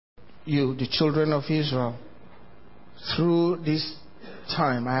you, the children of Israel, through this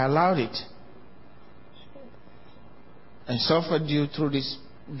time. I allowed it. And suffered you through this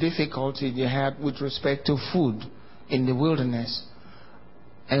difficulty you had with respect to food in the wilderness.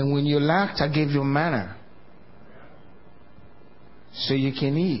 And when you lacked, I gave you manna so you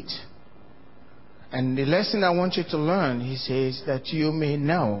can eat. And the lesson I want you to learn, he says, that you may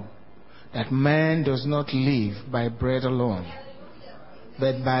know that man does not live by bread alone,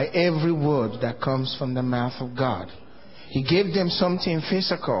 but by every word that comes from the mouth of God. He gave them something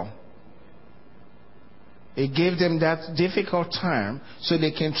physical. He gave them that difficult time so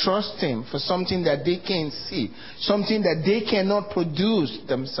they can trust him for something that they can't see, something that they cannot produce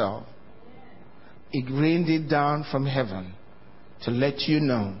themselves. He rained it down from heaven to let you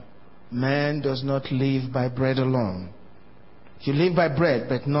know man does not live by bread alone. You live by bread,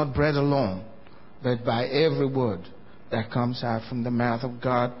 but not bread alone, but by every word that comes out from the mouth of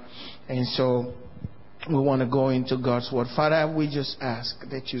God. And so we want to go into God's word. Father, we just ask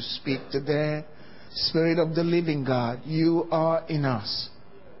that you speak today. Spirit of the living God, you are in us.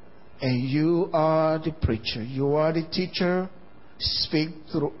 And you are the preacher. You are the teacher. Speak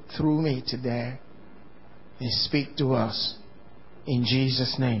through me today. And speak to us. In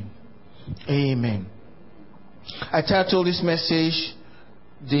Jesus' name. Amen. I titled this message,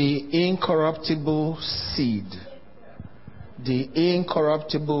 The Incorruptible Seed. The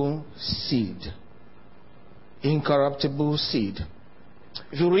Incorruptible Seed. Incorruptible Seed.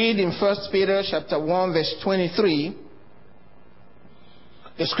 If you read in 1 Peter chapter 1 verse 23,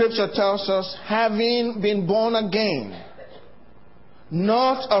 the scripture tells us, having been born again,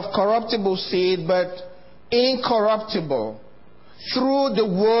 not of corruptible seed, but incorruptible, through the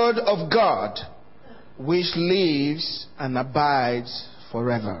word of God, which lives and abides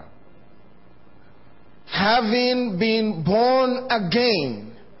forever. Having been born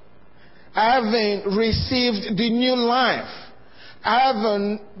again, having received the new life,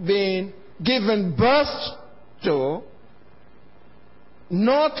 having been given birth to,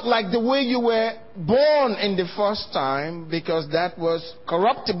 not like the way you were born in the first time, because that was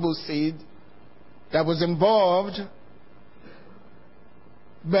corruptible seed that was involved,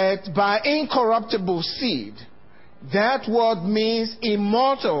 but by incorruptible seed. That word means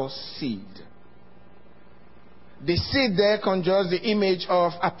immortal seed. The seed there conjures the image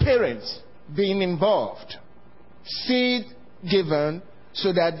of a parent being involved. Seed given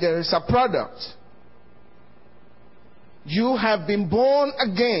so that there is a product. You have been born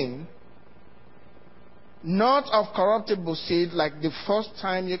again, not of corruptible seed like the first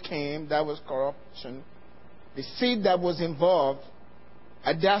time you came, that was corruption. The seed that was involved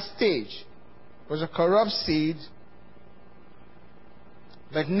at that stage was a corrupt seed.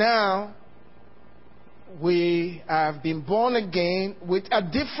 But now we have been born again with a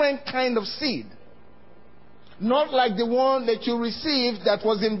different kind of seed. Not like the one that you received that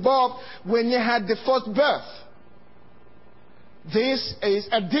was involved when you had the first birth. This is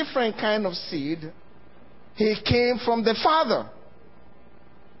a different kind of seed. He came from the Father.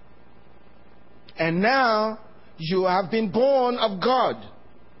 And now you have been born of God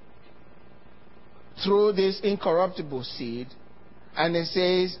through this incorruptible seed. And it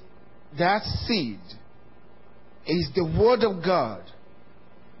says that seed is the word of God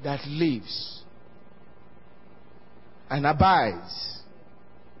that lives and abides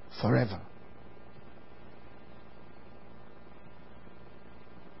forever.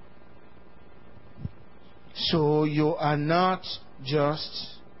 So you are not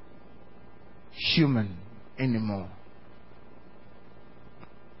just human anymore.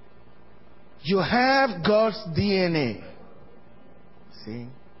 You have God's DNA. See?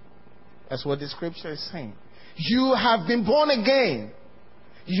 That's what the scripture is saying. You have been born again.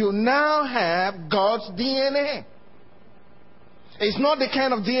 You now have God's DNA. It's not the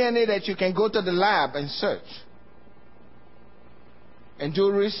kind of DNA that you can go to the lab and search and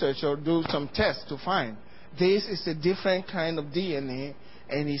do research or do some tests to find. This is a different kind of DNA,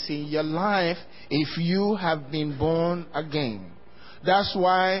 and it's in your life if you have been born again. That's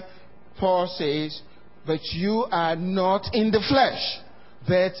why Paul says, but you are not in the flesh,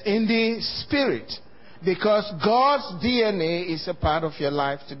 but in the spirit. Because God's DNA is a part of your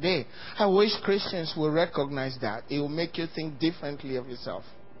life today. I wish Christians will recognize that. It will make you think differently of yourself.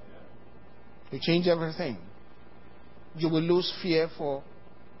 You change everything. You will lose fear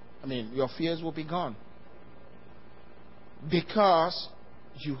your fears will be gone. Because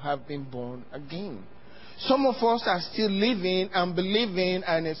you have been born again. Some of us are still living and believing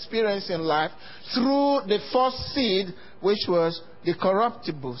and experiencing life through the first seed, which was the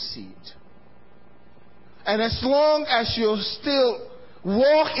corruptible seed. And as long as you're still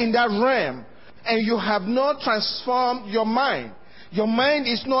walk in that realm, and you have not transformed your mind, your mind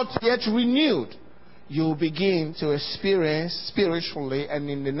is not yet renewed, you will begin to experience spiritually and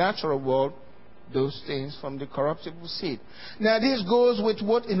in the natural world those things from the corruptible seed. Now this goes with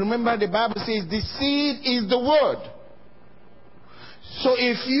what, remember the Bible says the seed is the word. So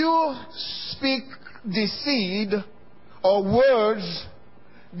if you speak the seed or words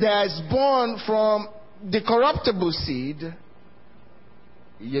that's born from the corruptible seed,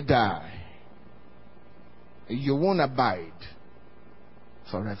 you die. You won't abide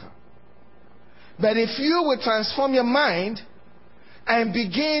forever. But if you will transform your mind and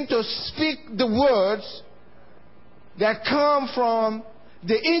begin to speak the words that come from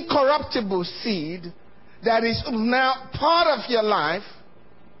the incorruptible seed that is now part of your life,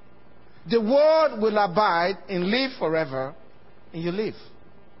 the word will abide and live forever, and you live.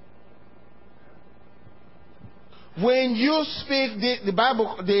 When you speak the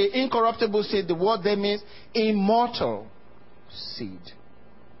Bible, the incorruptible seed, the word there means immortal seed.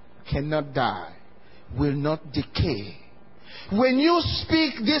 Cannot die, will not decay. When you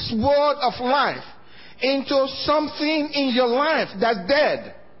speak this word of life into something in your life that's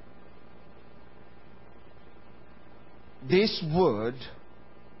dead, this word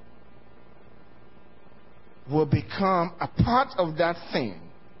will become a part of that thing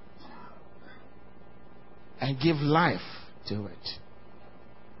and give life to it.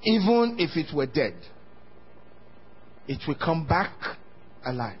 Even if it were dead, it will come back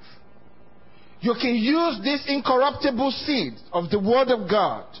alive. You can use this incorruptible seed of the Word of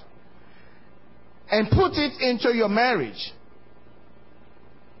God and put it into your marriage.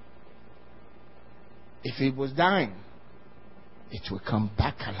 If it was dying, it will come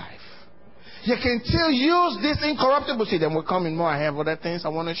back alive. You can still use this incorruptible seed, and we'll come in more. I have other things I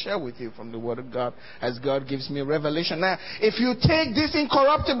want to share with you from the Word of God as God gives me revelation. Now, if you take this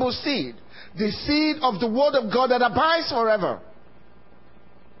incorruptible seed, the seed of the Word of God that abides forever,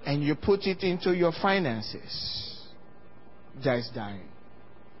 and you put it into your finances, that is dying.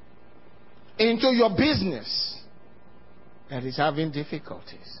 Into your business, that is having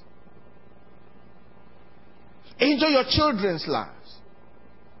difficulties. Into your children's lives.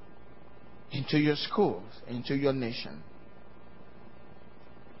 Into your schools, into your nation,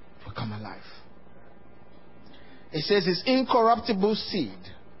 will come alive. It says it's incorruptible seed,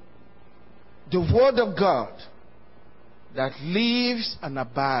 the Word of God that lives and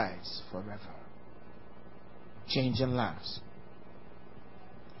abides forever, changing lives.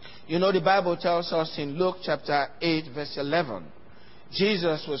 You know, the Bible tells us in Luke chapter 8 verse 11,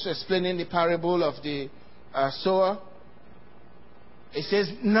 Jesus was explaining the parable of the sower. It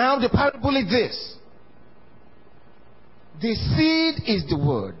says, now the parable is this. The seed is the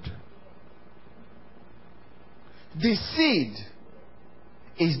word. The seed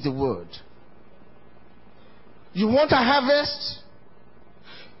is the word. You want a harvest?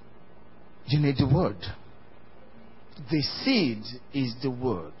 You need the word. The seed is the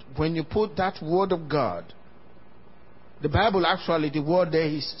word. When you put that word of God, the Bible actually, the word there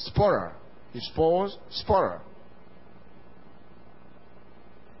is sporer. It spores, sporer.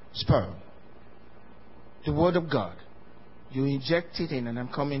 Sperm. The word of God. You inject it in, and I'm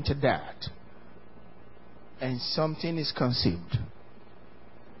coming to that. And something is conceived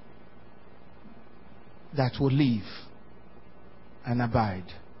that will live and abide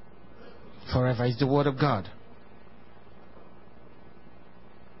forever. Is the word of God.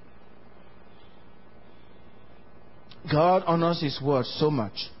 God honors His word so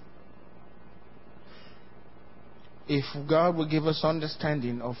much. If God will give us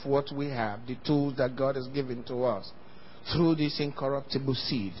understanding of what we have, the tools that God has given to us through this incorruptible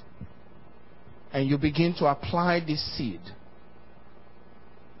seed, and you begin to apply this seed,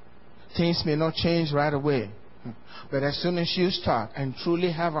 things may not change right away, but as soon as you start and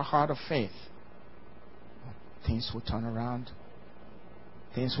truly have a heart of faith, things will turn around.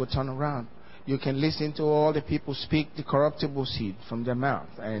 Things will turn around. You can listen to all the people speak the corruptible seed from their mouth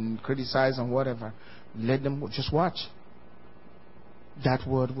and criticize and whatever. Let them just watch. That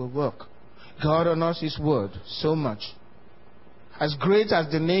word will work. God honors His word so much. As great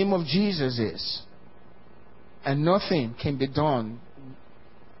as the name of Jesus is, and nothing can be done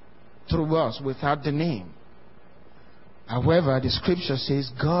through us without the name. However, the scripture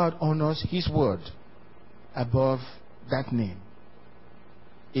says God honors His word above that name.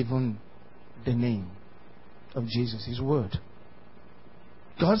 Even the name of Jesus, His word.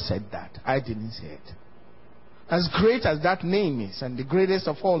 God said that. I didn't say it. As great as that name is, and the greatest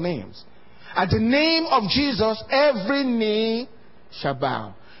of all names, at the name of Jesus, every knee shall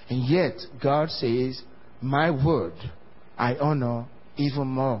bow. And yet, God says, my word I honor even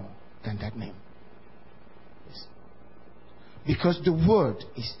more than that name. Yes. Because the word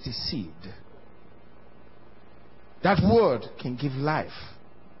is the seed. That word can give life.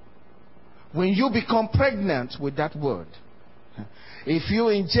 When you become pregnant with that word, if you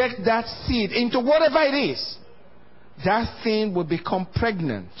inject that seed into whatever it is, that thing will become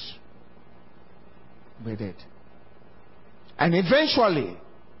pregnant with it. And eventually,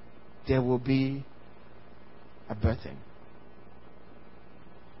 there will be a birthing.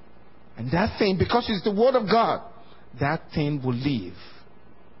 And that thing, because it's the word of God, that thing will live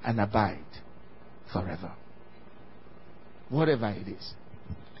and abide forever. Whatever it is.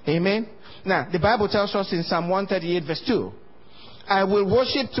 Amen? Now, the Bible tells us in Psalm 138 verse 2, I will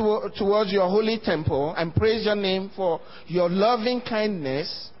worship towards your holy temple and praise your name for your loving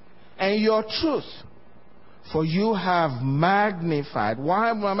kindness and your truth. For you have magnified.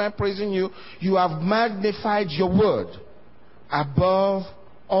 Why am I praising you? You have magnified your word above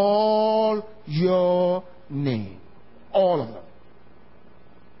all your name. All of them.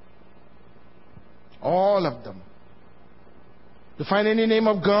 All of them. You find any name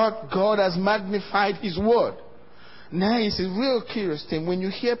of God, God has magnified His word. Now it's a real curious thing. When you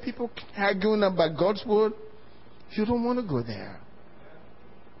hear people arguing about God's word, you don't want to go there.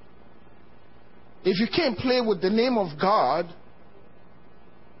 If you can't play with the name of God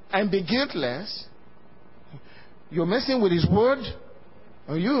and be guiltless, you're messing with His word,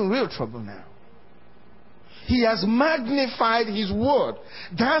 or you're in real trouble now. He has magnified His word.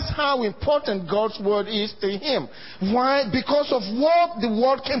 That's how important God's word is to Him. Why? Because of what the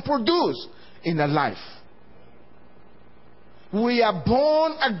word can produce in a life. We are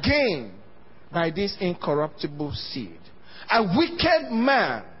born again by this incorruptible seed. A wicked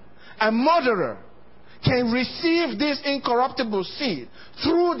man, a murderer, can receive this incorruptible seed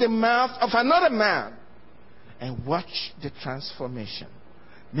through the mouth of another man and watch the transformation.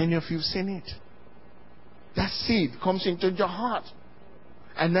 Many of you have seen it. That seed comes into your heart.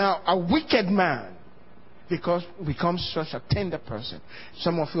 And now a wicked man becomes such a tender person.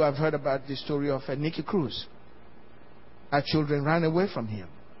 Some of you have heard about the story of Nicky Cruz. Her children ran away from him.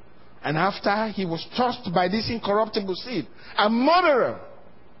 And after he was tossed by this incorruptible seed, a murderer,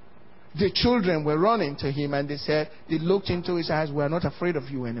 the children were running to him and they looked into his eyes, we are not afraid of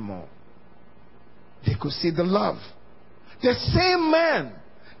you anymore. They could see the love. The same man,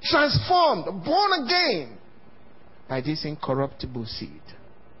 transformed, born again, by this incorruptible seed.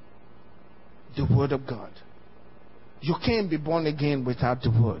 The word of God. You can't be born again without the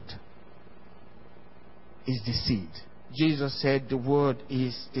word. It's the seed. Jesus said the word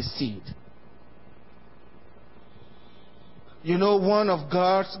is the seed. You know, one of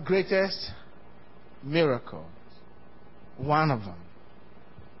God's greatest miracles, one of them,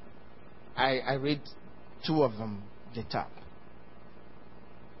 I read two of them, the top.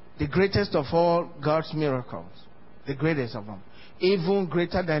 The greatest of all God's miracles, the greatest of them, even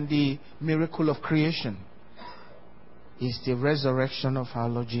greater than the miracle of creation, is the resurrection of our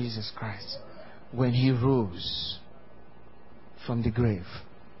Lord Jesus Christ when He rose from the grave.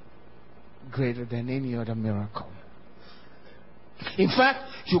 Greater than any other miracle. In fact,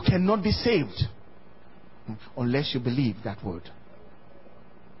 you cannot be saved unless you believe that word.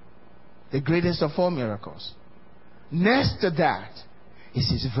 The greatest of all miracles. Next to that is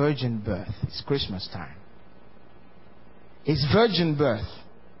His virgin birth. It's Christmas time. His virgin birth.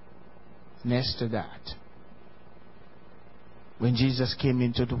 Next to that, when Jesus came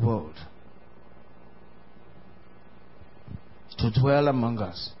into the world to dwell among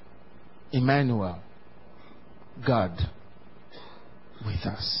us, Emmanuel, God with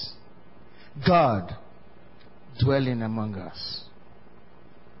us. God dwelling among us.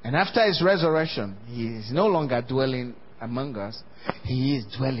 And after His resurrection, He is no longer dwelling among us. He is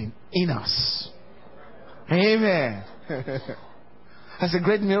dwelling in us. Amen. That's a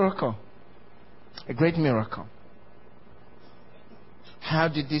great miracle. A great miracle. How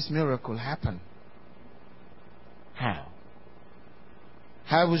did this miracle happen? How?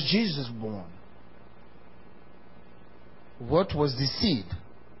 How was Jesus born? What was the seed?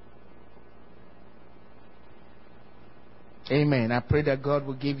 Amen. I pray that God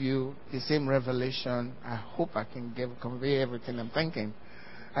will give you the same revelation. I hope I can convey everything I'm thinking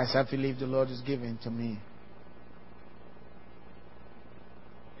as I believe the Lord is giving to me.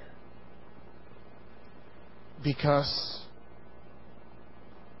 Because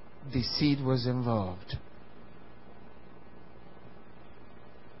the seed was involved.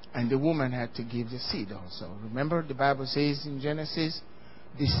 And the woman had to give the seed also. Remember, the Bible says in Genesis,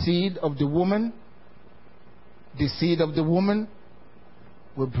 the seed of the woman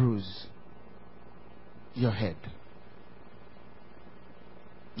will bruise your head.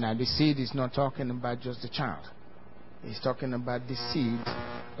 Now, the seed is not talking about just the child. He's talking about the seed.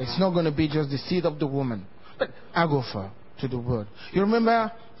 It's not going to be just the seed of the woman. But I'll go to the word. You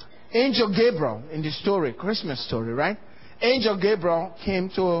remember Angel Gabriel in the story, Christmas story, right? Angel Gabriel came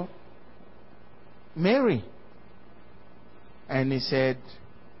to Mary. And he said,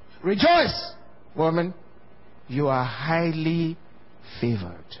 "Rejoice, woman. You are highly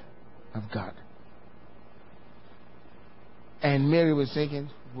favored of God." And Mary was thinking,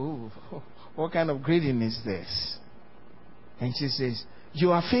 "Whoa, what kind of greeting is this?" And she says,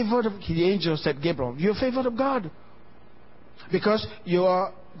 "You are favored of," the angel said, Gabriel, "you are favored of God. Because you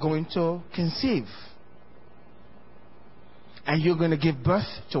are going to conceive. And you're going to give birth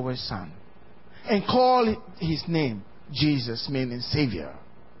to a son. And call his name Jesus, meaning Savior.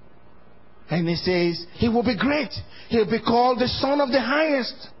 And he says, he will be great. He'll be called the Son of the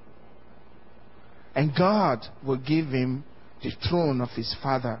Highest. And God will give him the throne of his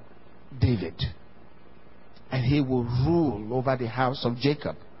father David. And he will rule over the house of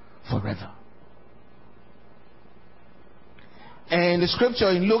Jacob forever." And the scripture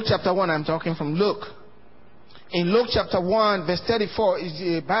in Luke chapter 1, I'm talking from Luke. In Luke chapter 1, verse 34,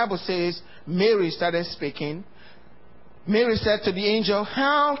 the Bible says, Mary started speaking. Mary said to the angel,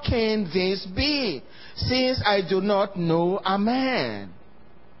 "How can this be, since I do not know a man?"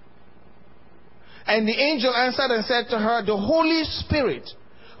 And the angel answered and said to her, "The Holy Spirit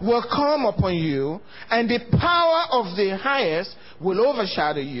will come upon you, and the power of the highest will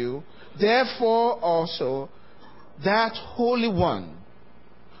overshadow you. Therefore also that Holy One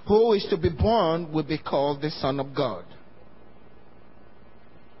who is to be born will be called the Son of God."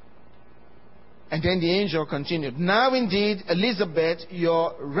 And then the angel continued, "Now indeed Elizabeth,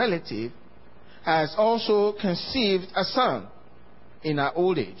 your relative, has also conceived a son in her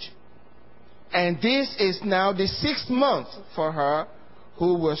old age. And this is now the 6th month for her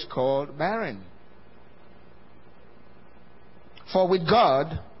who was called barren. For with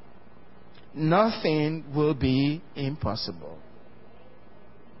God, nothing will be impossible."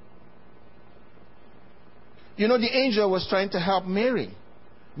 You know, the angel was trying to help Mary.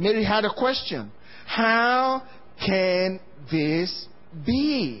 Mary had a question. How can this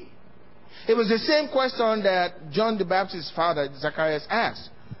be? It was the same question that John the Baptist's father, Zacharias, asked.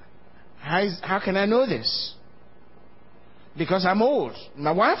 How can I know this? Because I'm old.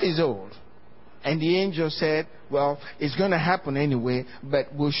 My wife is old. And the angel said, "Well, it's going to happen anyway,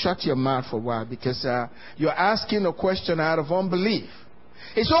 but we'll shut your mouth for a while because you're asking a question out of unbelief."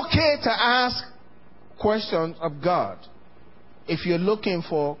 It's okay to ask questions of God if you're looking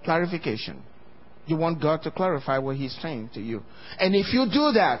for clarification. You want God to clarify what He's saying to you. And if you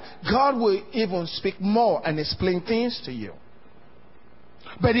do that, God will even speak more and explain things to you.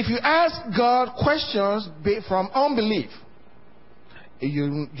 But if you ask God questions from unbelief,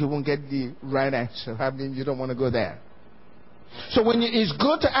 you won't get the right answer. I mean, you don't want to go there. So it's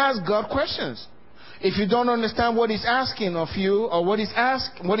good to ask God questions. If you don't understand what He's asking of you or what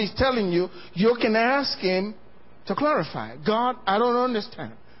He's telling you, you can ask Him to clarify. "God, I don't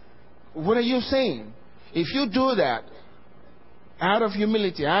understand. What are you saying?" If you do that out of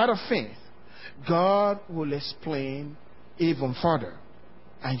humility, out of faith, God will explain even further,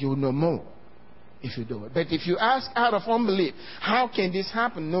 and you'll know more if you do it. But if you ask out of unbelief, "How can this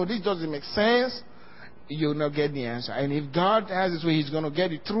happen? No, this doesn't make sense," you'll not get the answer. And if God has His way, He's going to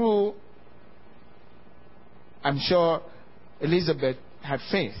get it through. I'm sure Elizabeth had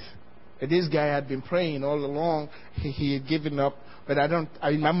faith. This guy had been praying all along. He had given up. But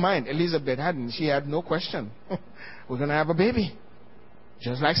in my mind, Elizabeth hadn't. She had no question. We're going to have a baby.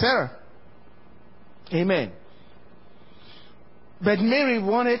 Just like Sarah. Amen. But Mary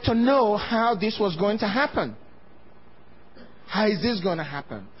wanted to know how this was going to happen. How is this going to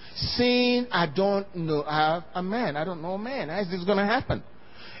happen? Saying, I don't know a man. I don't know a man. How is this going to happen?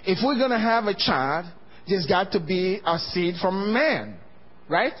 If we're going to have a child, there's got to be a seed from a man.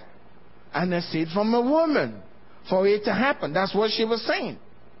 Right? And a seed from a woman. For it to happen. That's what she was saying.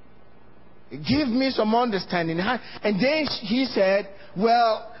 Give me some understanding. And then he said,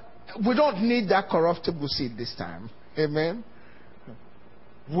 "Well, we don't need that corruptible seed this time." Amen.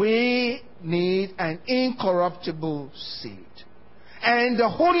 We need an incorruptible seed. And the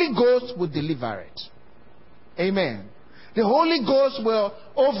Holy Ghost will deliver it. Amen. The Holy Ghost will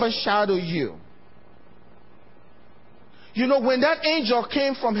overshadow you. You know, when that angel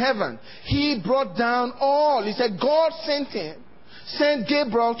came from heaven, he brought down all. He said God sent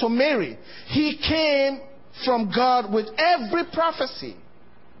Gabriel to Mary. He came from God with every prophecy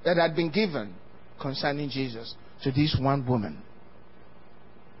that had been given concerning Jesus to this one woman.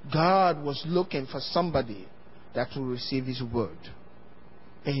 God was looking for somebody that will receive His word.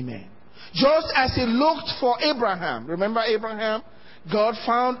 Amen. Just as he looked for Abraham. Remember Abraham? God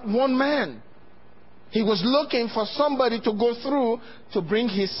found one man. He was looking for somebody to go through to bring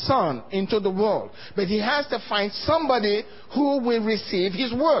his son into the world. But he has to find somebody who will receive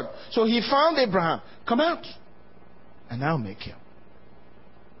his word. So he found Abraham. Come out, and I'll make you.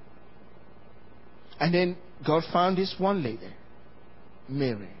 And then God found this one lady,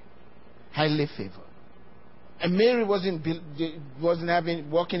 Mary, highly favored. And Mary wasn't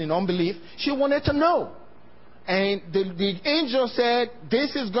walking in unbelief. She wanted to know. And the angel said,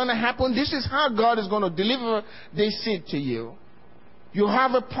 this is going to happen. This is how God is going to deliver this seed to you. You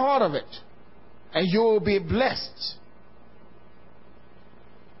have a part of it. And you will be blessed.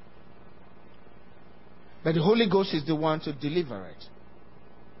 But the Holy Ghost is the one to deliver it.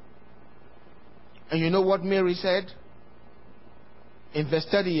 And you know what Mary said? In verse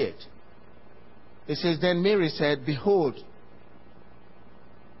 38. It says, then Mary said, behold,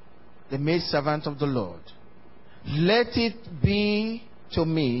 the maidservant of the Lord. Let it be to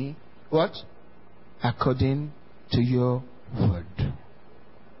me, what? According to your word.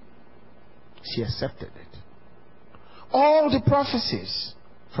 She accepted it. All the prophecies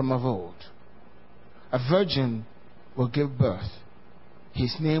from of old. A virgin will give birth.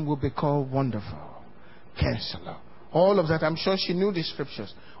 His name will be called Wonderful, Counselor. All of that, I'm sure she knew the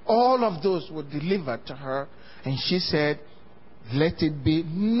scriptures. All of those were delivered to her. And she said, let it be,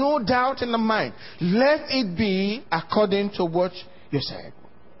 no doubt in the mind, let it be according to what you said.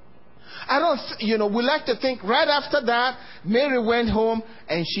 We like to think right after that, Mary went home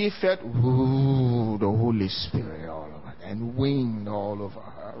and she felt, ooh, the Holy Spirit all over, and winged all over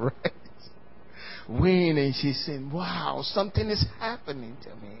her, right? Winged, and she said, wow, something is happening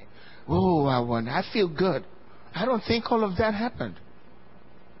to me. Oh, I feel good. I don't think all of that happened.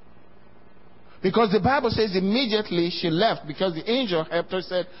 Because the Bible says immediately she left, because the angel helped her,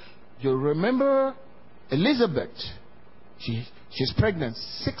 said, you remember Elizabeth? She's pregnant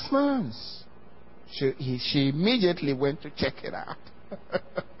 6 months. She immediately went to check it out.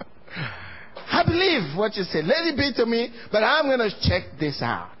 I believe what you said. Let it be to me, but I'm going to check this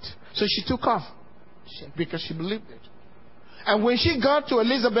out. So she took off because she believed it. And when she got to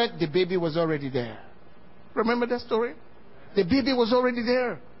Elizabeth, the baby was already there. Remember that story? The baby was already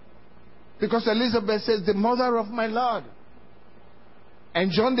there. Because Elizabeth says, the mother of my Lord.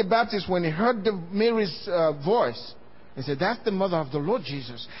 And John the Baptist, when he heard Mary's voice, he said, that's the mother of the Lord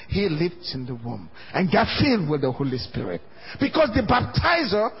Jesus. He leaped in the womb and got filled with the Holy Spirit. Because the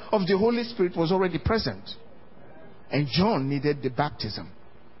baptizer of the Holy Spirit was already present. And John needed the baptism.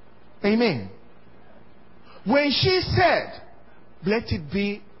 Amen. When she said, let it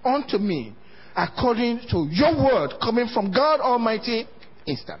be unto me according to your word coming from God Almighty,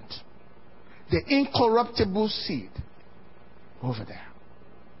 instant. The incorruptible seed over there.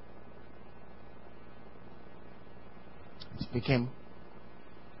 She became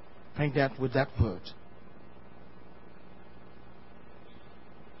pregnant with that word.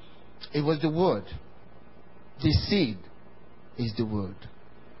 It was the word. The seed is the word.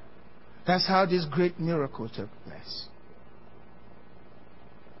 That's how this great miracle took place.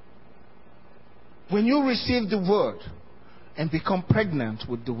 When you receive the word and become pregnant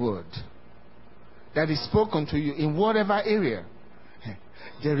with the word that is spoken to you in whatever area,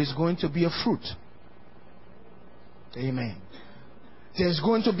 there is going to be a fruit. Amen. There's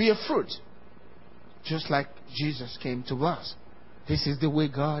going to be a fruit. Just like Jesus came to us. This is the way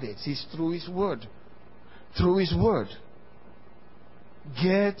God is. It's through His word. Through His word.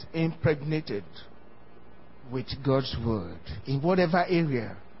 Get impregnated with God's word in whatever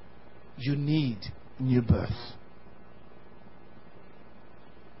area you need new birth.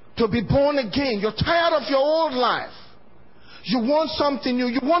 To be born again. You're tired of your old life. You want something new.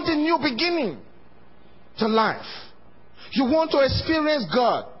 You want a new beginning to life. You want to experience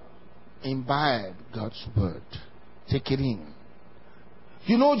God. Imbibe God's word. Take it in.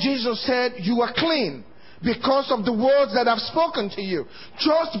 You know, Jesus said, you are clean because of the words that I've spoken to you.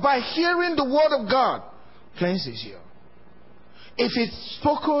 Just by hearing the word of God cleanses you. If it's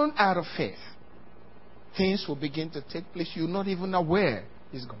spoken out of faith, things will begin to take place you're not even aware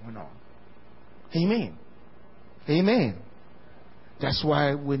is going on. Amen. Amen. That's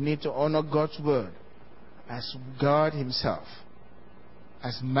why we need to honor God's word, as God Himself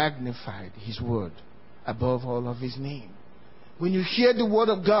has magnified His word above all of His name. When you hear the word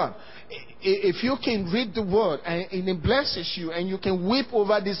of God, if you can read the word and it blesses you and you can weep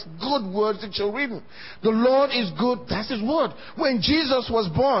over these good words that you're reading. The Lord is good. That's His word. When Jesus was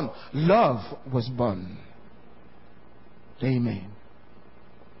born, love was born. Amen.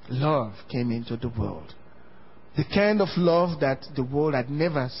 Love came into the world. The kind of love that the world had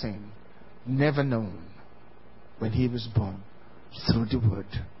never seen, never known when he was born. Through the Word.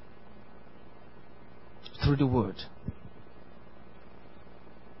 Through the Word.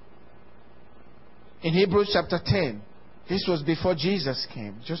 In Hebrews chapter 10, this was before Jesus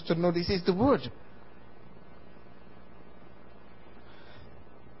came. Just to know, this is the Word.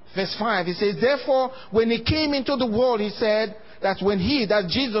 Verse 5, he says, therefore, when he came into the world, he said that that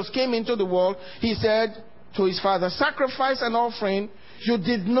Jesus came into the world, he said to his Father, sacrifice and offering you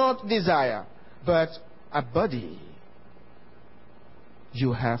did not desire, but a body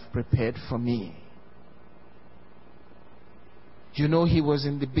you have prepared for me. You know, he was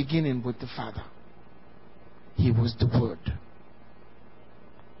in the beginning with the Father. He was the Word.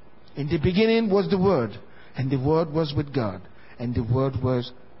 In the beginning was the Word, and the Word was with God, and the Word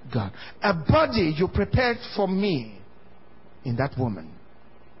was God. A body you prepared for me in that woman.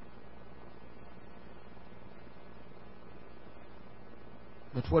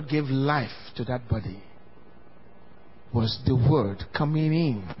 But what gave life to that body was the Word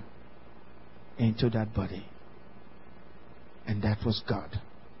coming into that body. And that was God.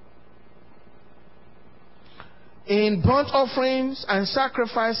 In burnt offerings and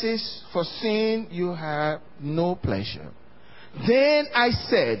sacrifices for sin you have no pleasure. Then I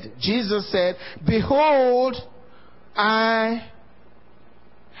said, Jesus said, behold, I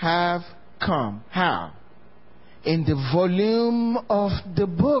have come. How? In the volume of the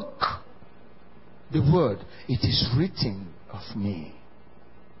book, the Word, it is written of me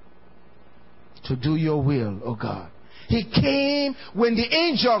to do your will, O God. He came, when the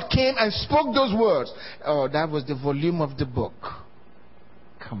angel came and spoke those words, oh, that was the volume of the book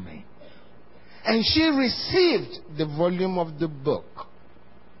coming. And she received the volume of the book.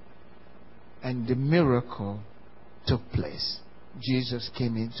 And the miracle took place. Jesus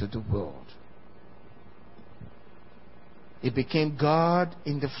came into the world. He became God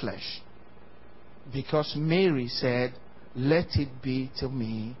in the flesh. Because Mary said, let it be to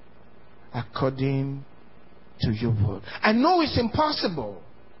me according to your word. I know it's impossible.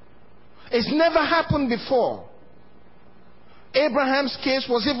 It's never happened before. Abraham's case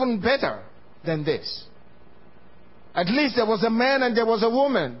was even better than this. At least there was a man and there was a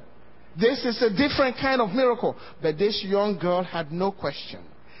woman. This is a different kind of miracle. But this young girl had no question.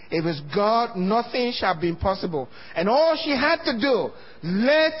 It was God, nothing shall be impossible. And all she had to do,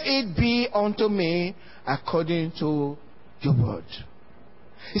 let it be unto me according to your word.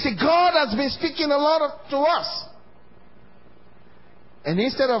 You see, God has been speaking a lot to us. And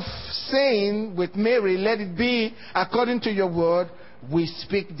instead of saying with Mary, let it be according to your word, we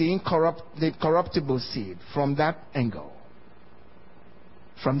speak the incorruptible seed from that angle.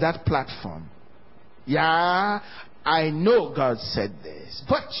 From that platform. Yeah, I know God said this,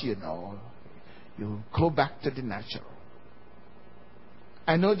 but you know, you go back to the natural.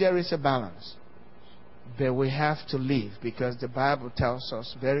 I know there is a balance, but we have to live because the Bible tells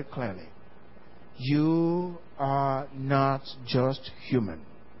us very clearly, you are not just human.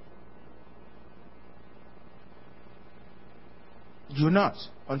 You're not.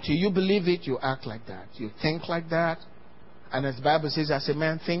 Until you believe it, you act like that. You think like that. And as the Bible says, as a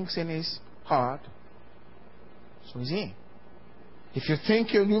man thinks in his heart, so is he. If you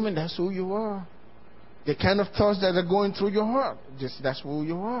think you're human, that's who you are. The kind of thoughts that are going through your heart, that's who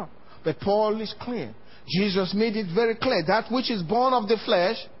you are. But Paul is clear. Jesus made it very clear. That which is born of the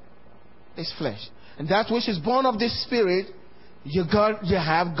flesh is flesh. And that which is born of the Spirit, you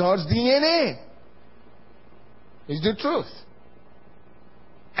have God's DNA. It's the truth.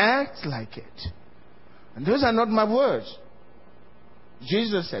 Act like it. And those are not my words.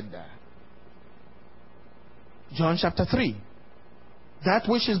 Jesus said that. John chapter 3. That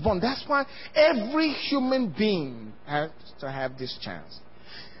which is born. That's why every human being has to have this chance.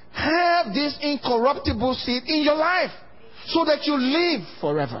 Have this incorruptible seed in your life so that you live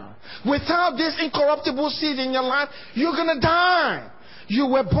forever. Without this incorruptible seed in your life, you're going to die. You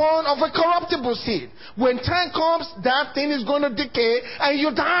were born of a corruptible seed. When time comes, that thing is going to decay and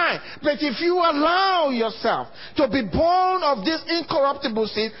you die. But if you allow yourself to be born of this incorruptible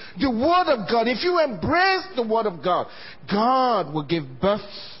seed, the Word of God, if you embrace the Word of God, God will give birth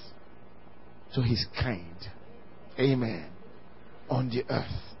to His kind. Amen. On the earth.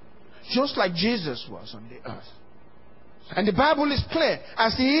 Just like Jesus was on the earth. And the Bible is clear.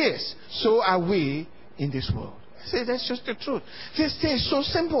 As He is, so are we in this world. See, that's just the truth. This thing is so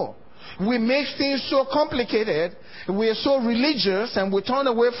simple. We make things so complicated. We are so religious, and we turn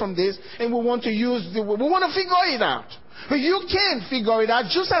away from this, and we want to we want to figure it out. But you can't figure it out.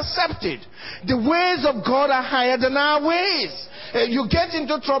 Just accept it. The ways of God are higher than our ways. You get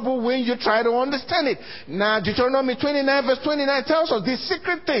into trouble when you try to understand it. Now, Deuteronomy 29 verse 29 tells us the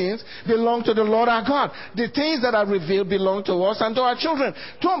secret things belong to the Lord our God. The things that are revealed belong to us and to our children.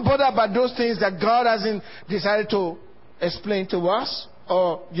 Don't bother about those things that God hasn't decided to explain to us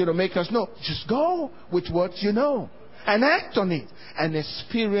or, make us know. Just go with what you know and act on it and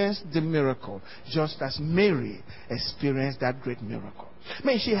experience the miracle, just as Mary experienced that great miracle.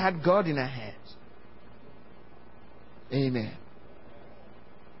 She had God in her hands. Amen.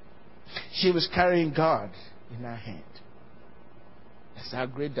 She was carrying God in her hand. That's how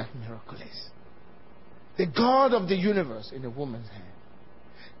great that miracle is. The God of the universe in a woman's hand,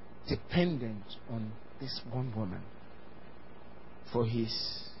 dependent on this one woman for his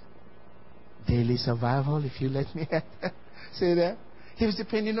daily survival, if you let me say that. He was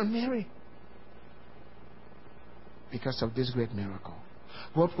depending on Mary because of this great miracle.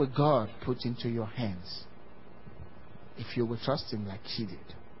 What will God put into your hands if you will trust him like she did?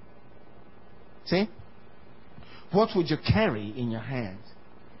 See? What would you carry in your hand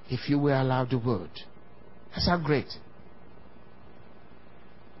if you were allowed the word? That's how great.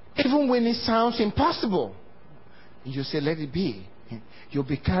 Even when it sounds impossible, you say, let it be. You'll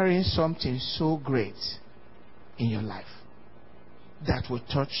be carrying something so great in your life that will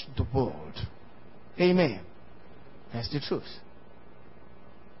touch the world. Amen. That's the truth.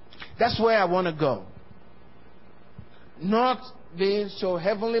 That's where I want to go. Not being so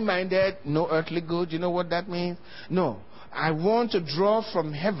heavenly minded, no earthly good. You know what that means? No. I want to draw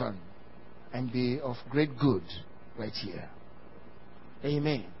from heaven and be of great good right here.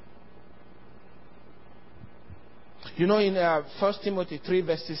 Amen. In 1 Timothy 3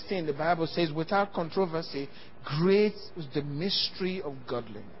 verse 16, the Bible says, without controversy, great was the mystery of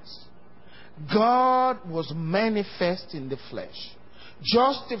godliness. God was manifest in the flesh,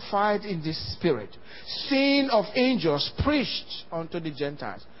 justified in the spirit, seen of angels, preached unto the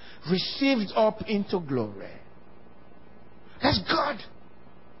Gentiles, received up into glory. That's God.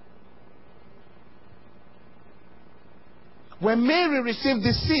 When Mary received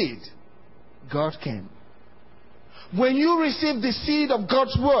the seed, God came. When you receive the seed of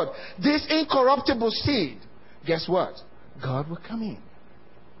God's word, this incorruptible seed, guess what? God will come in.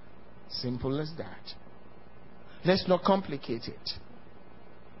 Simple as that. Let's not complicate it.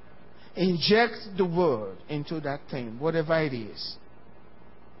 Inject the word into that thing, whatever it is.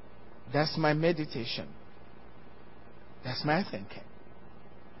 That's my meditation. That's my thinking.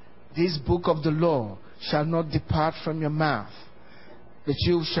 This book of the law shall not depart from your mouth, that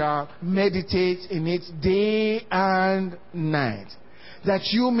you shall meditate in it day and night, that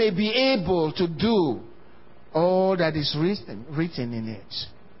you may be able to do all that is written in it.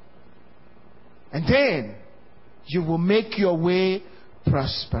 And then you will make your way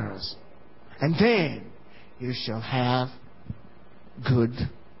prosperous. And then you shall have good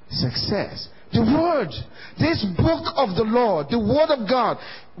success. The word, this book of the Lord, the word of God.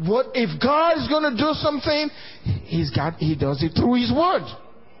 What if God is going to do something? He does it through his word.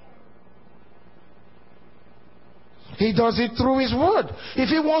 He does it through his word. If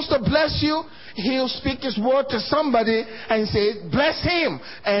he wants to bless you, he'll speak his word to somebody and say, bless him.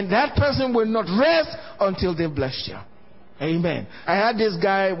 And that person will not rest until they've blessed you. Amen. I had this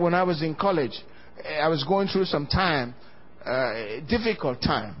guy when I was in college. I was going through some time, difficult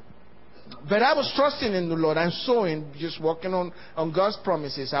time. But I was trusting in the Lord and sowing, just walking on God's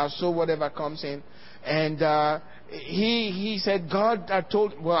promises. I'll sow whatever comes in. And he said, I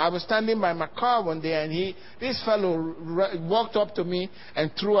was standing by my car one day, and this fellow walked up to me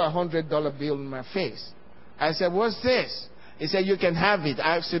and threw $100 bill in my face. I said, what's this? He said, you can have it.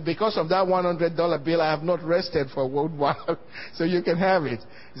 I said, because of that $100 bill, I have not rested for a while, so you can have it.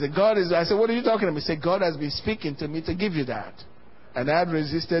 He said, I said, what are you talking about? He said, God has been speaking to me to give you that. And I had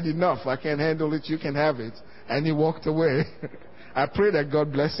resisted enough. I can't handle it. You can have it. And he walked away. I pray that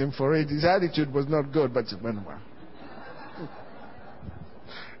God bless him for it. His attitude was not good, but it went well.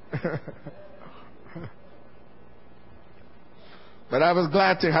 But I was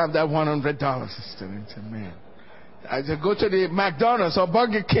glad to have that $100. Man. I said, go to the McDonald's or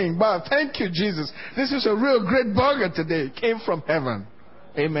Burger King. But thank you, Jesus. This is a real great burger today. It came from heaven.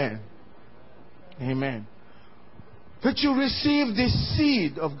 Amen. Amen. But you receive the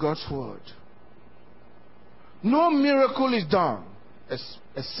seed of God's word. No miracle is done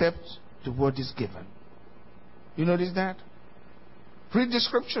except the word is given. You notice that? Read the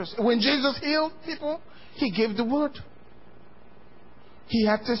scriptures. When Jesus healed people, he gave the word. He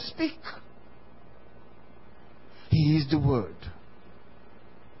had to speak. He is the Word.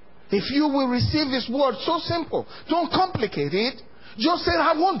 If you will receive this Word, so simple. Don't complicate it. Just say,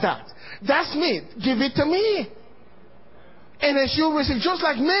 I want that. That's me. Give it to me. And as you receive, just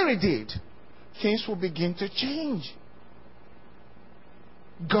like Mary did, things will begin to change.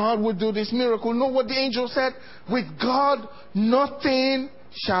 God will do this miracle. Know what the angel said? With God, nothing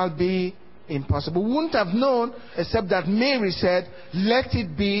shall be impossible. We wouldn't have known except that Mary said, let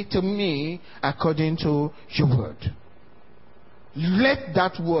it be to me according to your word. Let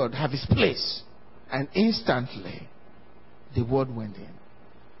that word have its place. And instantly, the word went in.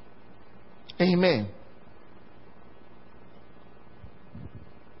 Amen.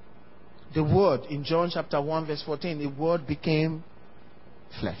 The word in John chapter 1 verse 14, the word became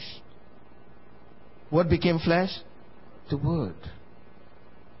flesh. What became flesh? The word.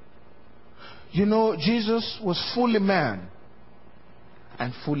 You know, Jesus was fully man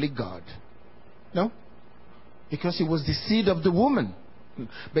and fully God. No? Because he was the seed of the woman.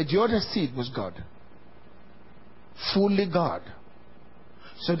 But the other seed was God. Fully God.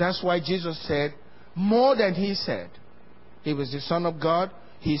 So that's why Jesus said, more than he said, he was the Son of God.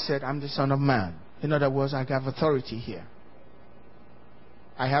 He said, I'm the Son of Man. In other words, I have authority here.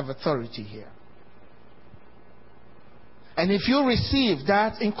 I have authority here. And if you receive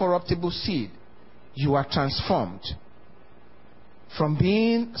that incorruptible seed, you are transformed from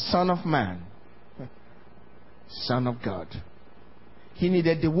being Son of Man, Son of God. He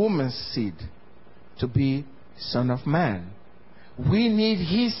needed the woman's seed to be Son of Man. We need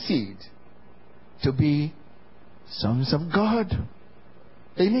his seed to be sons of God.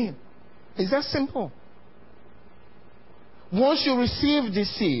 Amen. It's that simple. Once you receive the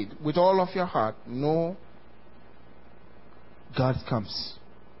seed with all of your heart, know God comes.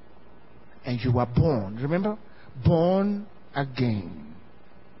 And you are born. Remember? Born again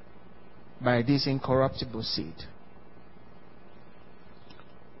by this incorruptible seed.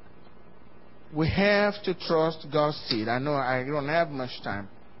 We have to trust God's seed. I know I don't have much time.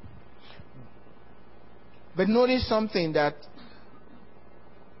 But notice something that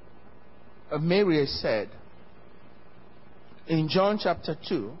Mary said in John chapter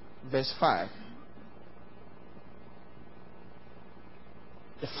 2, verse 5.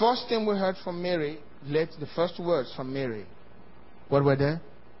 The first thing we heard from Mary, the first words from Mary, what were they?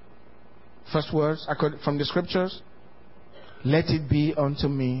 First words from the scriptures? Let it be unto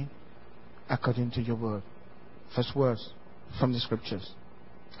me according to your word. First words from the scriptures.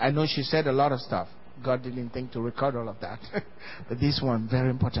 I know she said a lot of stuff. God didn't think to record all of that. But this one,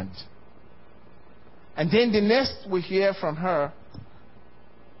 very important. And then the next we hear from her,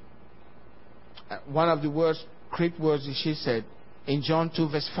 one of the words, great words that she said, in John 2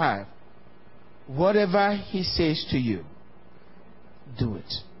 verse 5, whatever he says to you, do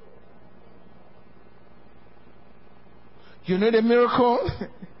it. You know the miracle?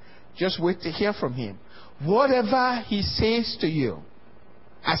 Just wait to hear from him. Whatever he says to you,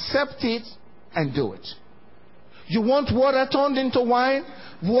 accept it and do it. You want water turned into wine?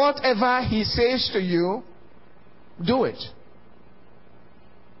 Whatever he says to you, do it.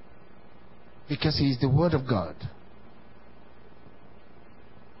 Because he is the word of God.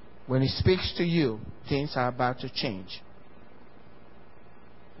 When he speaks to you, things are about to change.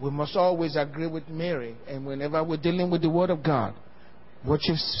 We must always agree with Mary. And whenever we're dealing with the word of God, what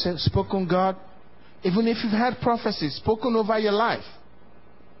you've spoken, God, even if you've had prophecies spoken over your life.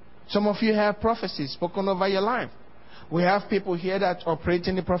 Some of you have prophecies spoken over your life. We have people here that operate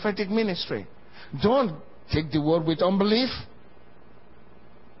in the prophetic ministry. Don't take the word with unbelief.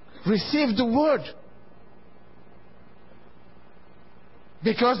 Receive the word.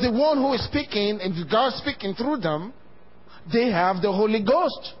 Because the one who is speaking, and God speaking through them, they have the Holy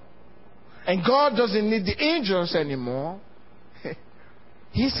Ghost. And God doesn't need the angels anymore.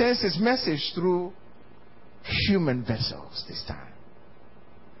 He sends his message through human vessels this time.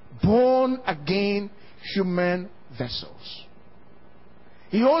 Born again human vessels.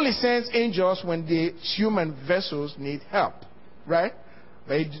 He only sends angels when the human vessels need help. Right?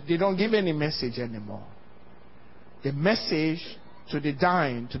 But they don't give any message anymore. The message to the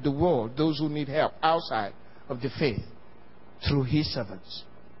dying, to the world, those who need help outside of the faith, through his servants.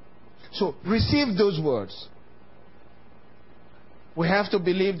 So, receive those words. We have to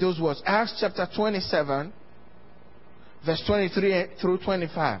believe those words. Acts chapter 27, verse 23 through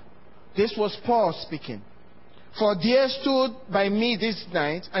 25. This was Paul speaking. For there stood by me this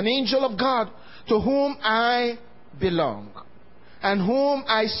night an angel of God, to whom I belong, and whom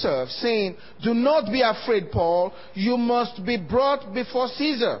I serve, saying, do not be afraid, Paul, you must be brought before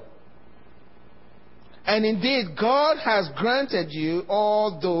Caesar. And indeed, God has granted you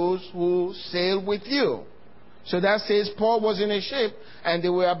all those who sail with you. So that says Paul was in a ship and they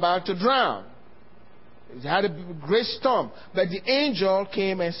were about to drown. They had a great storm. But the angel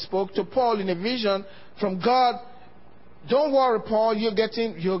came and spoke to Paul in a vision from God. Don't worry, Paul, you're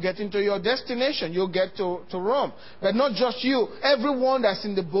getting to your destination. You'll get to Rome. But not just you. Everyone that's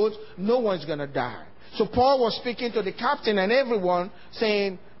in the boat, no one's going to die. So Paul was speaking to the captain and everyone,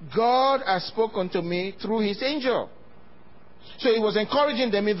 saying, God has spoken to me through his angel. So he was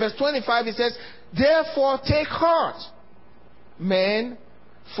encouraging them. In verse 25, he says, therefore take heart, men,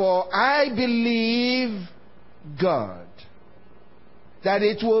 for I believe God, that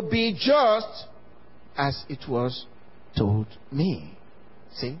it will be just as it was told me.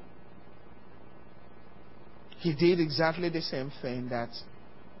 See? He did exactly the same thing that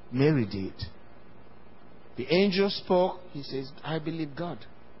Mary did. The angel spoke. He says, I believe God.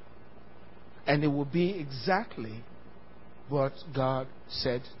 And it will be exactly what God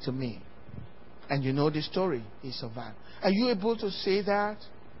said to me. And you know the story. He survived. Are you able to say that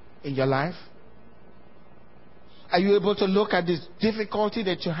in your life? Are you able to look at this difficulty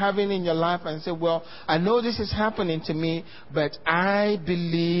that you're having in your life and say, well, I know this is happening to me, but I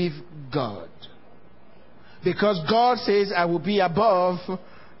believe God. Because God says I will be above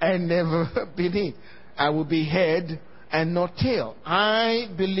and never beneath. I will be head and not tail. I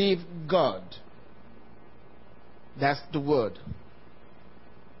believe God. That's the word.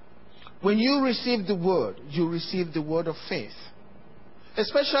 When you receive the word, you receive the word of faith.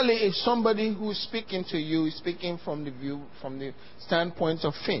 Especially if somebody who is speaking to you is speaking from the standpoint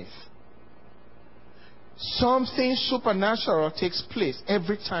of faith. Something supernatural takes place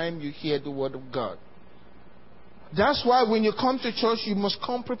every time you hear the word of God. That's why when you come to church, you must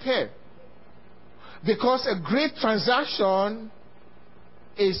come prepared. Because a great transaction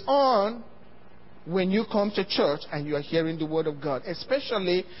is on when you come to church and you are hearing the word of God.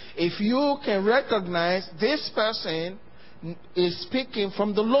 Especially if you can recognize this person is speaking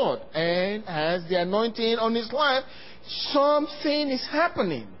from the Lord and has the anointing on his life, something is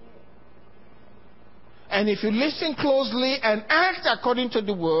happening. And if you listen closely and act according to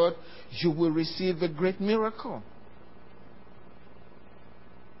the word, you will receive a great miracle.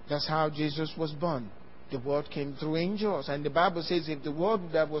 That's how Jesus was born. The word came through angels. And the Bible says if the word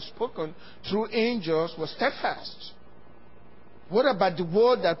that was spoken through angels was steadfast, what about the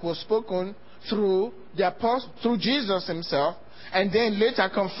word that was spoken through through Jesus himself, and then later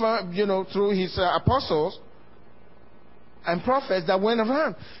confirmed, through his apostles and prophets that went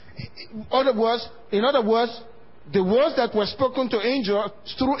around? In other words, the words that were spoken to angels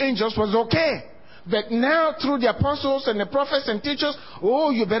through angels was okay. But now through the apostles and the prophets and teachers,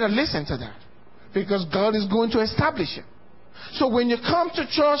 you better listen to that. Because God is going to establish it. So when you come to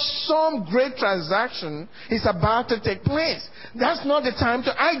church, some great transaction is about to take place. That's not the time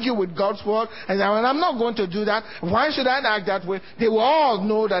to argue with God's word. And say, well, I'm not going to do that. Why should I act that way? They will all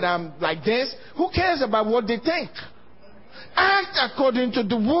know that I'm like this. Who cares about what they think? Act according to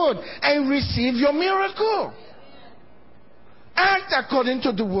the word and receive your miracle. Act according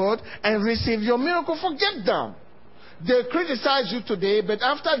to the word and receive your miracle. Forget them. They criticize you today, but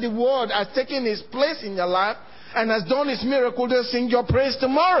after the word has taken its place in your life and has done its miracle, they'll sing your praise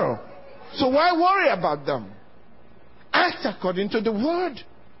tomorrow. So why worry about them? Act according to the word.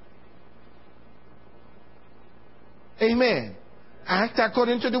 Amen. Act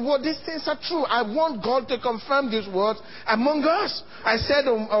according to the word. These things are true. I want God to confirm these words among us. I said,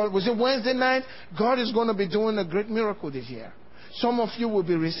 was it Wednesday night? God is going to be doing a great miracle this year. Some of you will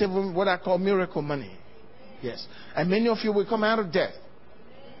be receiving what I call miracle money. Yes. And many of you will come out of death.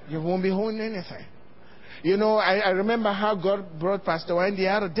 You won't be holding anything. I remember how God brought Pastor Wendy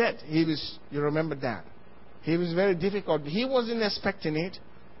out of debt. You remember that. He was very difficult. He wasn't expecting it.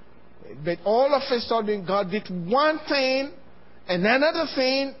 But all of a sudden, God did one thing and another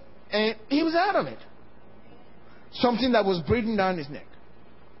thing, and he was out of it. Something that was breathing down his neck.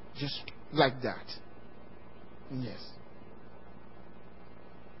 Just like that. Yes.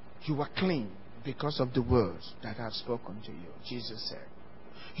 You are clean because of the words that I have spoken to you, Jesus said.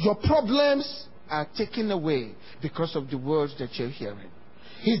 Your problems are taken away because of the words that you're hearing.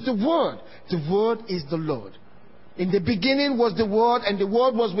 He's the Word. The Word is the Lord. In the beginning was the Word, and the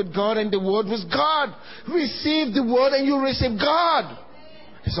Word was with God, and the Word was God. Receive the Word, and you receive God.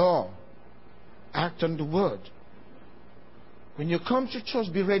 It's all. Act on the Word. When you come to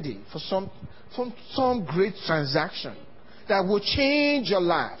church, be ready for some great transaction that will change your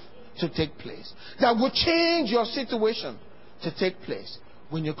life to take place. That will change your situation to take place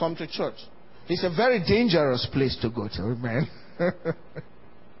when you come to church. It's a very dangerous place to go to, man.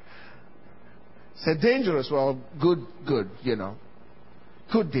 Say dangerous, well, good, you know.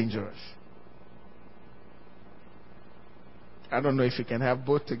 Good, dangerous. I don't know if you can have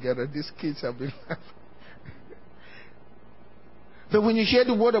both together. These kids have been laughing. But when you hear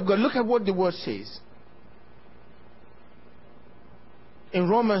the word of God, look at what the word says. In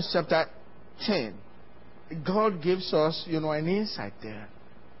Romans chapter 10, God gives us, an insight there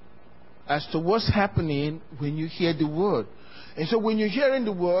as to what's happening when you hear the word. And so when you're hearing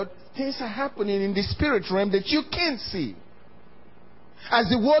the word, things are happening in the spirit realm that you can't see. As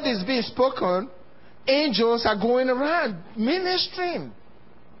the word is being spoken, angels are going around ministering.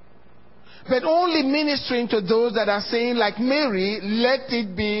 But only ministering to those that are saying, like Mary, let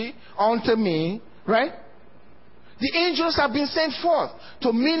it be unto me, right? The angels have been sent forth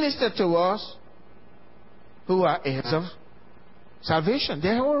to minister to us who are heirs of salvation.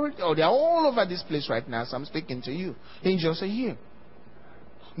 They're all over this place right now, so I'm speaking to you. Angels are here.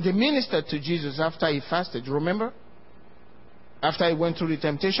 They ministered to Jesus after he fasted. Remember? After he went through the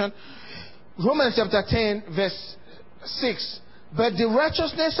temptation. Romans chapter 10, verse 6. But the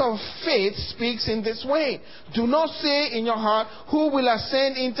righteousness of faith speaks in this way. Do not say in your heart, who will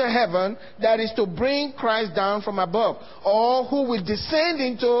ascend into heaven, that is to bring Christ down from above, or who will descend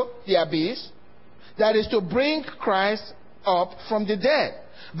into the abyss, that is to bring Christ up from the dead.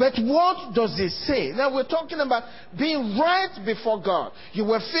 But what does it say? Now we're talking about being right before God. You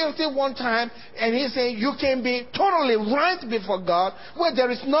were filthy one time, and he's saying you can be totally right before God, where there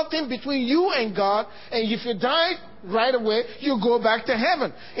is nothing between you and God, and if you die right away, you go back to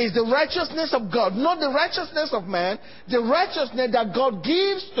heaven. It's the righteousness of God, not the righteousness of man, the righteousness that God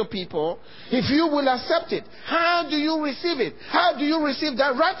gives to people if you will accept it. How do you receive it? How do you receive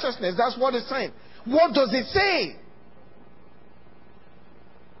that righteousness? That's what it's saying. What does it say?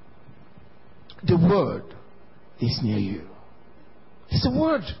 The word is near you. It's the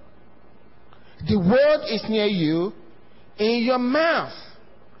word. The word is near you, in your mouth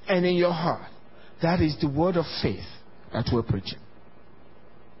and in your heart. That is the word of faith that we're preaching.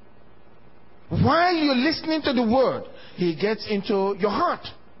 While you're listening to the word, he gets into your heart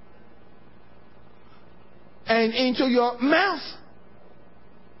and into your mouth.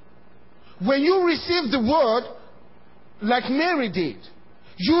 When you receive the word, like Mary did,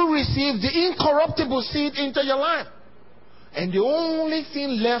 you receive the incorruptible seed into your life. And the only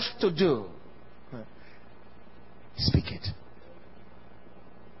thing left to do, speak it.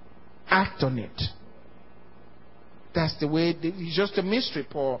 Act on it. That's the way, it's just a mystery.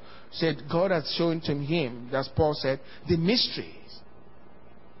 Paul said God has shown to him, as Paul said, the mysteries.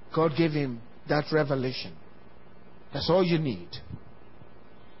 God gave him that revelation. That's all you need.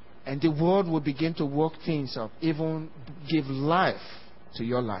 And the word will begin to work things up, even give life to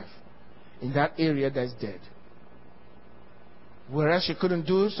your life in that area that's dead. Whereas you couldn't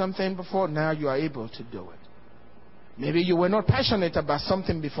do something before, now you are able to do it. Maybe you were not passionate about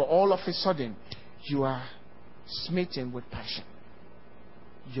something before, all of a sudden you are smitten with passion.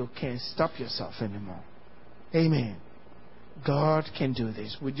 You can't stop yourself anymore. Amen. God can do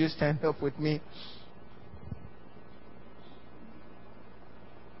this. Would you stand up with me?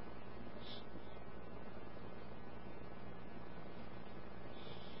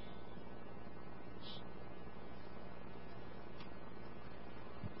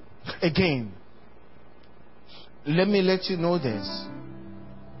 Again, let me let you know this.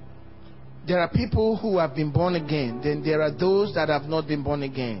 There are people who have been born again. Then there are those that have not been born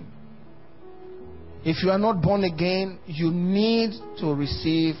again. If you are not born again, you need to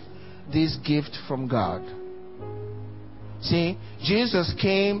receive this gift from God. See, Jesus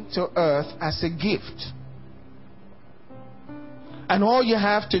came to earth as a gift. And all you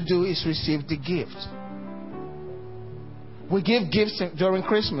have to do is receive the gift. We give gifts during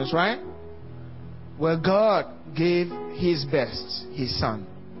Christmas, right? Well, God gave his best, his son.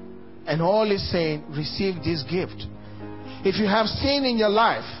 And all he's saying, receive this gift. If you have sin in your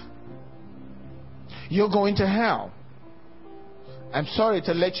life, you're going to hell. I'm sorry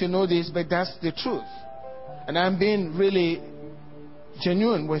to let you know this, but that's the truth. And I'm being really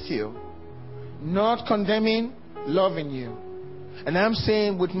genuine with you. Not condemning, loving you. And I'm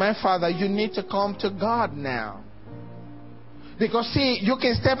saying with my Father, you need to come to God now. Because see, you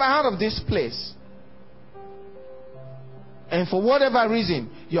can step out of this place, and for whatever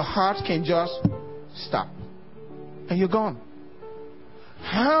reason, your heart can just stop. And you're gone.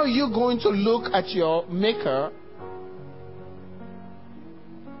 How are you going to look at your Maker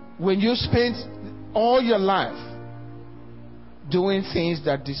when you spent all your life doing things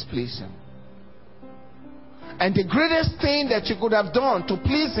that displease him? And the greatest thing that you could have done to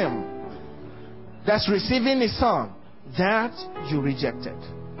please him, that's receiving his son, that you rejected.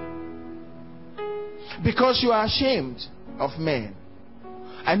 because you are ashamed of men.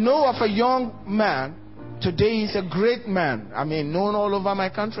 I know of a young man, today he's a great man, known all over my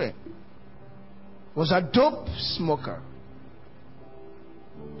country. Was a dope smoker.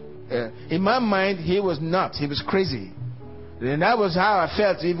 In my mind, he was nuts. He was crazy. And that was how I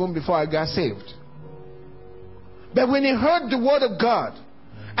felt even before I got saved. But when he heard the word of God,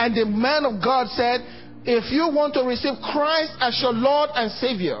 and the man of God said, if you want to receive Christ as your Lord and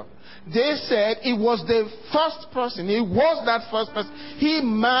Savior, they said he was the first person. He was that first person. He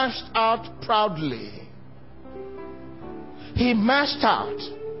marched out proudly. He marched out,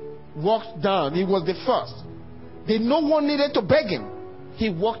 walked down. He was the first. No one needed to beg him. He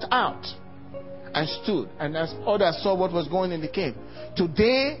walked out and stood. And as others saw what was going in the cave.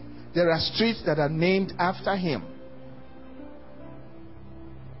 Today, there are streets that are named after him.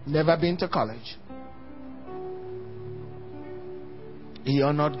 Never been to college. He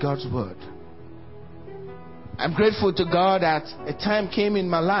honored God's word. I'm grateful to God that a time came in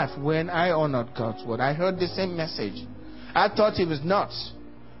my life when I honored God's word. I heard the same message. I thought he was nuts.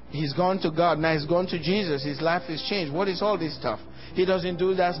 He's gone to God. Now he's gone to Jesus. His life has changed. What is all this stuff? He doesn't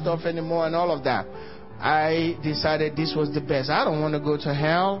do that stuff anymore and all of that. I decided this was the best. I don't want to go to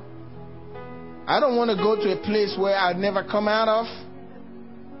hell. I don't want to go to a place where I'll never come out of.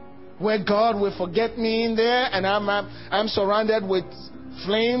 Where God will forget me in there and I'm surrounded with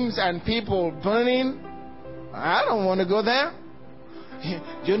flames and people burning. I don't want to go there.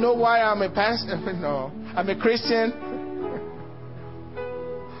 Do you know why I'm a pastor? No, I'm a Christian.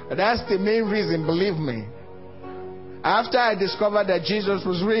 That's the main reason, believe me. After I discovered that Jesus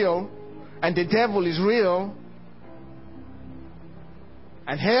was real and the devil is real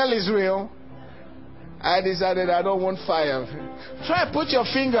and hell is real, I decided I don't want fire. Try put your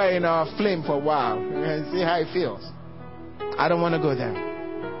finger in a flame for a while and see how it feels. I don't want to go there.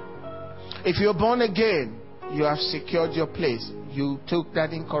 If you're born again, you have secured your place. You took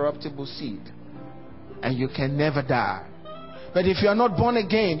that incorruptible seed and you can never die. But if you are not born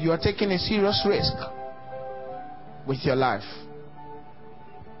again, you are taking a serious risk with your life.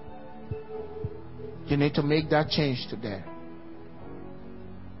 You need to make that change today.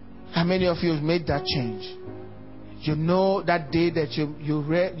 How many of you have made that change? You know that day that you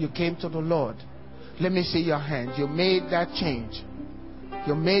came to the Lord. Let me see your hand. You made that change.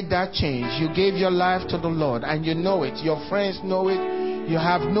 You made that change. You gave your life to the Lord and you know it. Your friends know it. You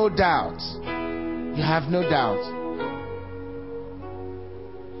have no doubt. You have no doubt.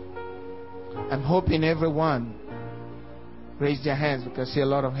 I'm hoping everyone raised their hands because I see a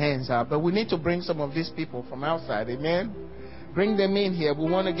lot of hands out. But we need to bring some of these people from outside. Amen? Bring them in here. We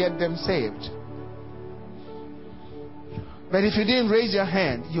want to get them saved. But if you didn't raise your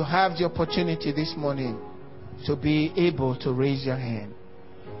hand, you have the opportunity this morning to be able to raise your hand.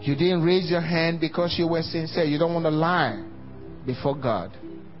 You didn't raise your hand because you were sincere. You don't want to lie before God.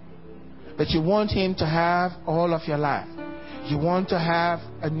 But you want Him to have all of your life. You want to have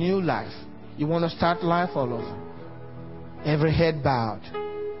a new life. You want to start life all over. Every head bowed.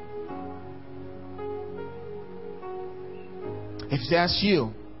 If that's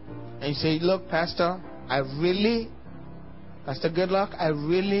you, and you say, look, Pastor Goodluck, I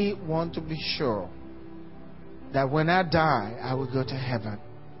really want to be sure that when I die, I will go to heaven.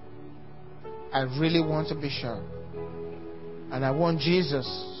 I really want to be sure. And I want Jesus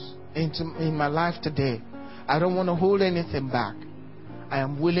in my life today. I don't want to hold anything back. I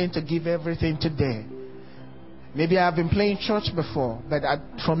am willing to give everything today. Maybe I've been playing church before, but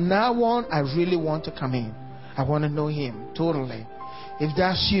from now on, I really want to come in. I want to know Him totally. If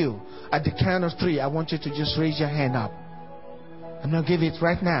that's you, at the count of 3, I want you to just raise your hand up. I'm going to give it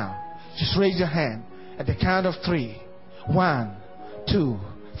right now. Just raise your hand. At the count of 3. 1, 2,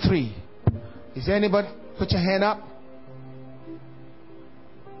 3. Is there anybody? Put your hand up.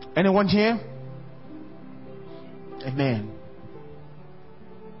 Anyone here? Amen.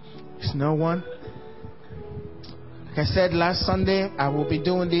 There's no one. Like I said last Sunday, I will be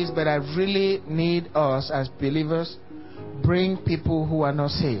doing this, but I really need us as believers, bring people who are not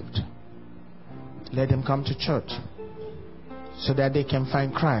saved. Let them come to church so that they can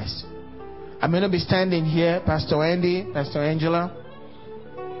find Christ. I'm going to be standing here. Pastor Andy, Pastor Angela,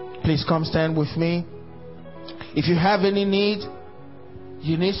 please come stand with me. If you have any need,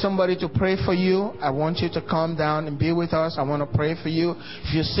 you need somebody to pray for you, I want you to come down and be with us. I want to pray for you.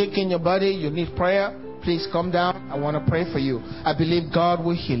 If you're sick in your body, you need prayer, please come down. I want to pray for you. I believe God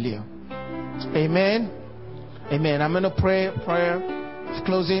will heal you. Amen. Amen. I'm going to pray a prayer of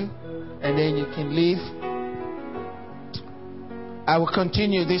closing, and then you can leave. I will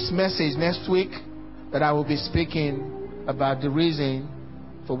continue this message next week, but I will be speaking about the reason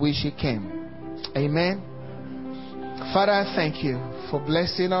for which He came. Amen. Father, I thank you for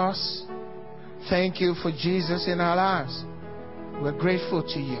blessing us. Thank you for Jesus in our lives. We're grateful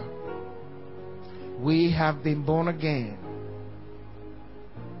to you. We have been born again,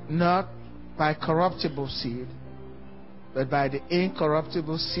 not by corruptible seed, but by the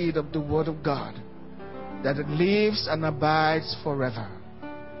incorruptible seed of the Word of God, that it lives and abides forever.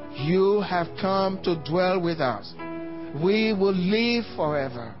 You have come to dwell with us. We will live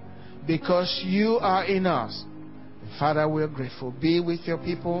forever because you are in us. Father, we're grateful. Be with your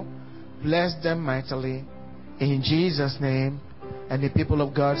people. Bless them mightily. In Jesus' name. And the people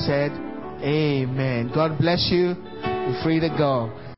of God said, Amen. God bless you. You're free to go.